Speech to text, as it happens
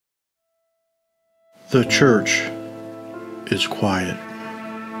The church is quiet.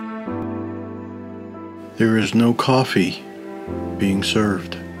 There is no coffee being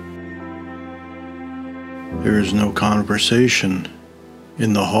served. There is no conversation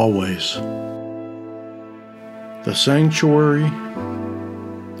in the hallways. The sanctuary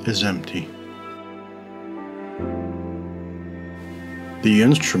is empty. The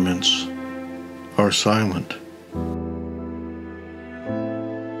instruments are silent.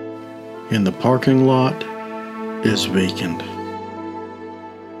 And the parking lot is vacant.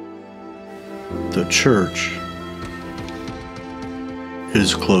 The church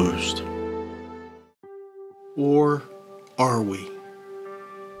is closed. Or are we?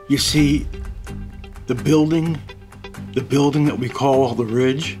 You see, the building that we call the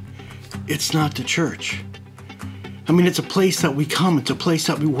Ridge, it's not the church. I mean, it's a place that we come, it's a place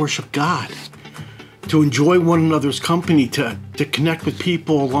that we worship God, to enjoy one another's company, to connect with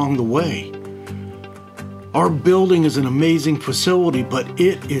people along the way. Our building is an amazing facility, but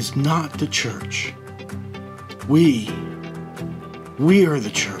it is not the church. We are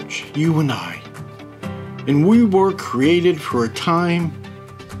the church, you and I. And we were created for a time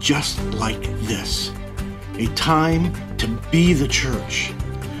just like this. A time to be the church.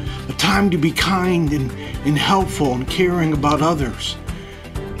 A time to be kind and helpful and caring about others.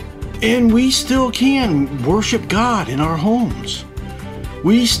 And we still can worship God in our homes.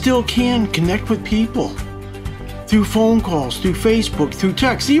 We still can connect with people through phone calls, through Facebook, through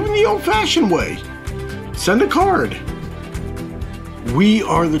text, even the old-fashioned way. Send a card. We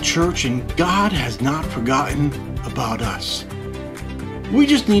are the church, and God has not forgotten about us. We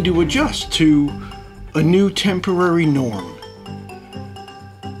just need to adjust to a new temporary norm.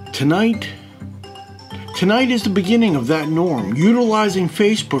 Tonight is the beginning of that norm, utilizing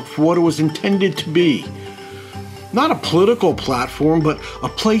Facebook for what it was intended to be. Not a political platform, but a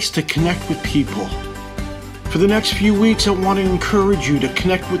place to connect with people. For the next few weeks, I want to encourage you to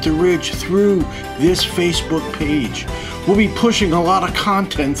connect with the Ridge through this Facebook page. We'll be pushing a lot of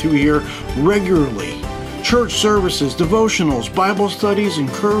content through here regularly. Church services, devotionals, Bible studies,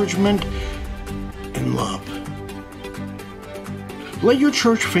 encouragement, and love. Let your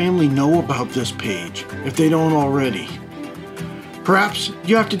church family know about this page if they don't already. Perhaps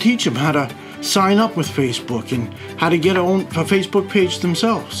you have to teach them how to sign up with Facebook and how to get a Facebook page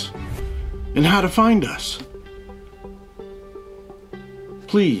themselves and how to find us.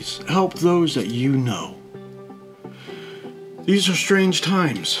 Please help those that you know. These are strange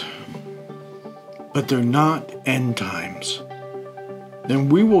times, but they're not end times.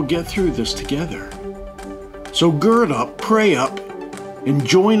 And we will get through this together. So gird up, pray up, and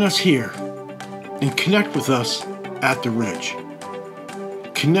join us here and connect with us at the Ridge.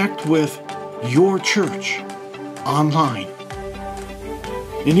 Connect with your church online.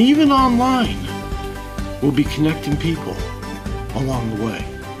 And even online, we'll be connecting people along the way.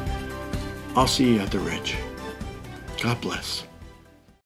 I'll see you at the Ridge. God bless.